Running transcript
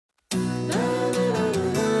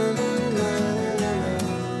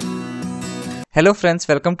Hello friends,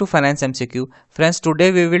 welcome to Finance MCQ. Friends, today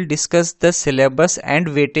we will discuss the syllabus and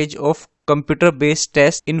weightage of computer-based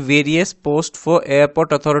tests in various posts for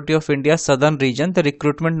Airport Authority of India Southern Region. The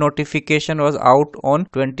recruitment notification was out on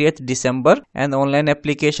 20th December and online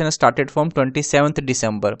application started from 27th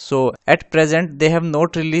December. So at present they have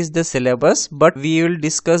not released the syllabus, but we will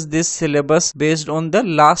discuss this syllabus based on the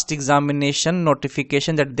last examination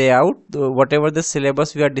notification that they out. Whatever the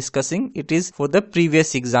syllabus we are discussing, it is for the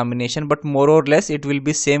previous examination, but more or less it will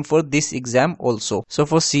be same for this exam also. So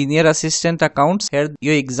for senior assistant accounts, here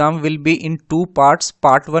your exam will be in two parts.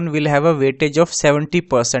 Part 1 will have a weightage of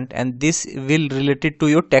 70% and this will related to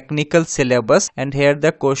your technical syllabus, and here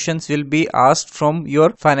the questions will be asked from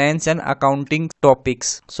your finance and accounting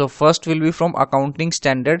topics. So first will be from accounting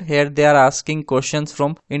standard. Here they are asking questions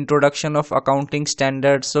from introduction of accounting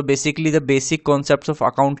standards. So basically the basic concepts of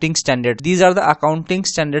accounting standards. These are the accounting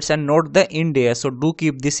standards and not the Ind AS. So do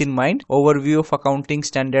keep this in mind. Overview of accounting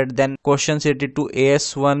standard, then questions related to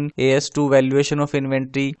AS1, AS2 valuation of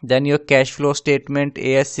inventory, then your cash flow statement,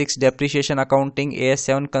 AS6 depreciation accounting,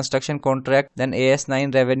 AS7 construction contract, then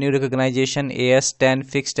AS9 revenue recognition, AS10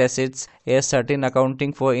 fixed assets, AS13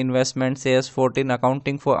 accounting for investments, AS14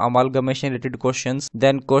 accounting for amalgamation related questions,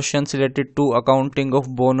 then questions related to accounting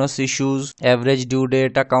of bonus issues, average due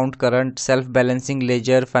date account, current self-balancing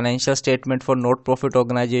ledger, financial statement for not-profit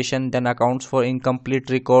organization, then accounts for incomplete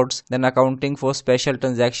records, then accounting for special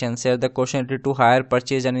transactions. Here the question related to hire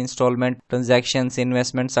purchase and installment transactions,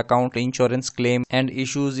 investments account, insurance claim, and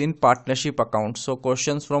issues in partnership accounts. So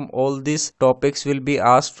questions from all these topics will be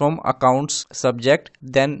asked from accounts subject.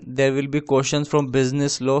 Then there will be questions from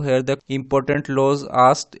business law. Here the important laws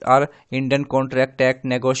asked are Indian Contract Act,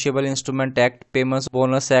 Negotiable Instrument Act, Payments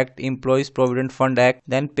Bonus Act, Employees Provident Fund Act,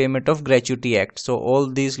 then Payment of Gratuity Act. So all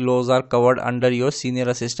these laws are covered under your senior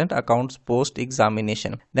assistant accounts post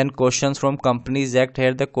examination. Then questions from Companies Act.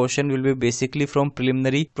 Here the question will be basically from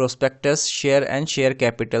preliminary prospectus, share and share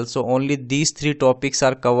capital. So only these three topics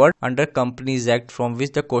are covered under Companies Act from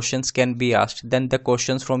which the questions can be asked. Then the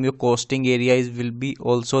questions from your costing areas will be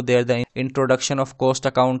also there. The introduction of cost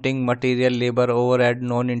accounting, material, labor, overhead,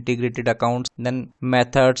 non-integrated accounts, then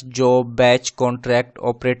methods, job, batch, contract,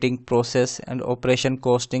 operating process and operation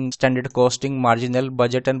costing, standard costing, marginal,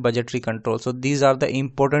 budget and budgetary control. So these are the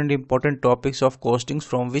important topics of costings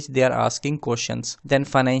from which they are asking questions. Then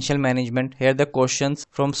financial management. Here the questions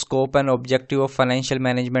from scope and objective of financial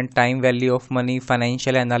management, time value of money,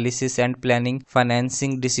 financial analysis and planning,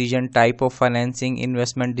 financing decision, type of financing,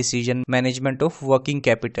 investment decision, management of working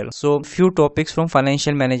capital. So few topics from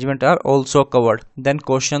financial management are also covered. Then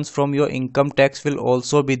questions from your income tax will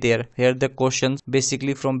also be there. Here the questions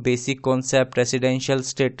basically from basic concept, residential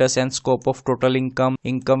status and scope of total income,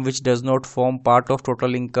 income which does not form part of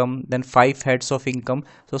total income, then 5 heads of income.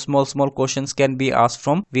 So small questions can be asked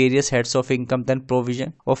from various heads of income. Then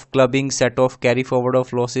provision of clubbing, set off, carry forward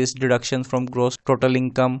of losses, deductions from gross total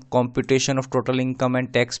income, computation of total income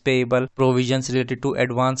and tax payable, provisions related to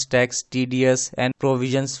advance tax, TDS and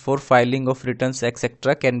provisions for filing of returns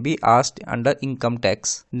etc. can be asked under income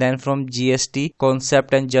tax. Then from GST,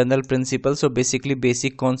 concept and general principles. So basically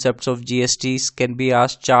basic concepts of GSTs can be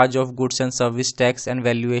asked. Charge of goods and service tax and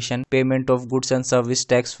valuation, payment of goods and service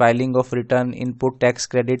tax, filing of return, input tax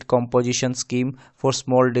credit, composition scheme for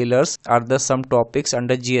small dealers are the some topics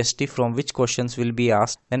under GST from which questions will be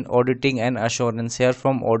asked. Then auditing and assurance. Here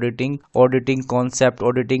from auditing concept,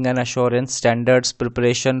 auditing and assurance, standards,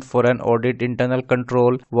 preparation for an audit, internal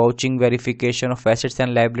control, vouching, verification of assets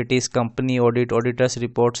and liabilities, company audit, auditors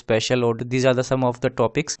report, special audit. These are the some of the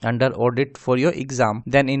topics under audit for your exam.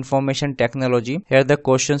 Then information technology. Here the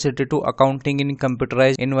questions related to accounting in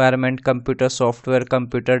computerized environment, computer software,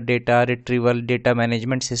 computer data retrieval, data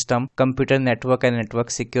management system, computer network and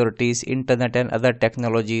network securities, internet and other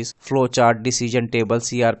technologies, flowchart, decision table,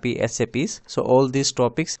 CRP, SAPs. So all these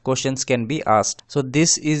topics questions can be asked. So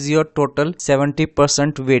this is your total 70%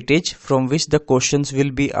 weightage from which the questions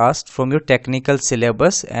will be asked from your technical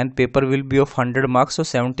syllabus, and paper will be of 100 marks. So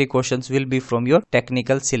 70 questions will be from your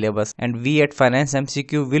technical syllabus, and we at Finance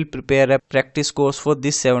MCQ will prepare a practice course for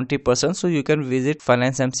this 70%. So you can visit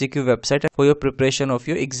Finance MCQ website for your preparation of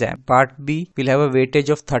your exam. Part B will have a weightage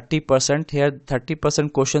of 30%. Here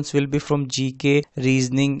 30% questions will be from GK,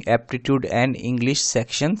 reasoning, aptitude and English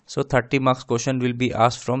section. So 30 marks question will be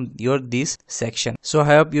asked from your this section. So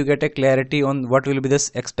I hope you get a clarity on what will be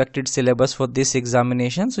this expected syllabus for this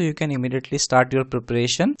examination, so you can immediately start your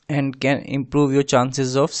preparation and can improve your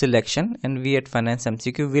chances of selection, and we at Finance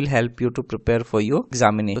MCQ will help you to prepare for your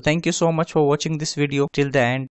examination. So thank you so much for watching this video till the end.